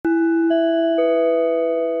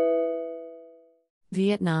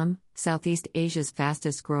Vietnam, Southeast Asia's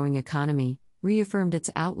fastest-growing economy, reaffirmed its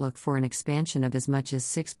outlook for an expansion of as much as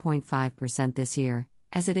 6.5% this year,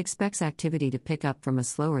 as it expects activity to pick up from a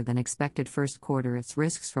slower-than-expected first quarter as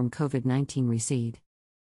risks from COVID-19 recede.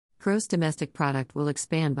 Gross domestic product will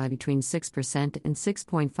expand by between 6% and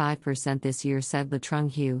 6.5% this year, said Le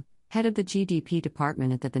Trung Hu, head of the GDP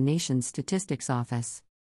department at the nation's statistics office.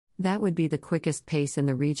 That would be the quickest pace in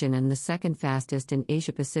the region and the second fastest in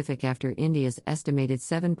Asia-Pacific after India's estimated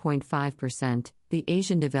 7.5%, the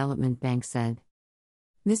Asian Development Bank said.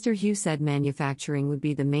 Mr. Hu said manufacturing would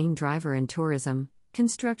be the main driver and tourism,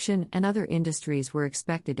 construction, and other industries were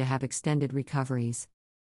expected to have extended recoveries.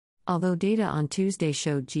 Although data on Tuesday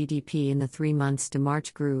showed GDP in the 3 months to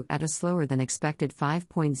March grew at a slower than expected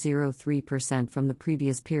 5.03% from the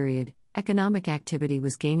previous period, economic activity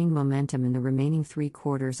was gaining momentum in the remaining 3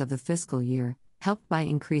 quarters of the fiscal year, helped by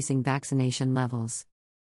increasing vaccination levels.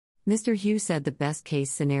 Mr. Hu said the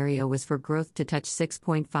best-case scenario was for growth to touch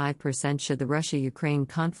 6.5% should the Russia-Ukraine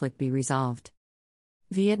conflict be resolved.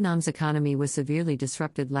 Vietnam's economy was severely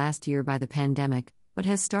disrupted last year by the pandemic, but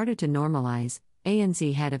has started to normalize,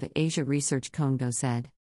 ANZ head of Asia Research Kong Do said.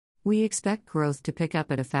 We expect growth to pick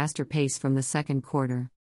up at a faster pace from the second quarter.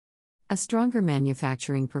 A stronger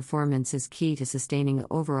manufacturing performance is key to sustaining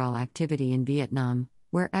overall activity in Vietnam,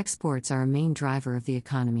 where exports are a main driver of the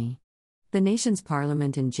economy. The nation's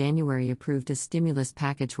parliament in January approved a stimulus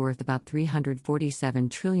package worth about 347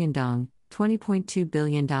 trillion dong, $20.2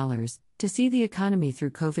 billion, to see the economy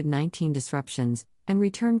through COVID-19 disruptions and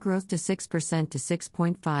return growth to 6% to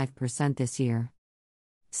 6.5% this year.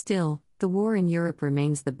 Still, the war in Europe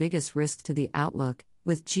remains the biggest risk to the outlook,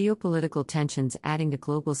 with geopolitical tensions adding to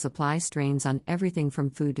global supply strains on everything from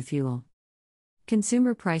food to fuel.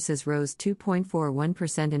 Consumer prices rose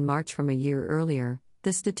 2.41% in March from a year earlier,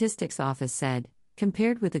 the Statistics Office said,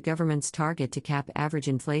 compared with the government's target to cap average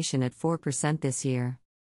inflation at 4% this year.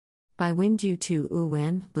 By Win Ju Tu U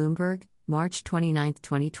Wen, Bloomberg, March 29,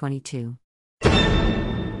 2022.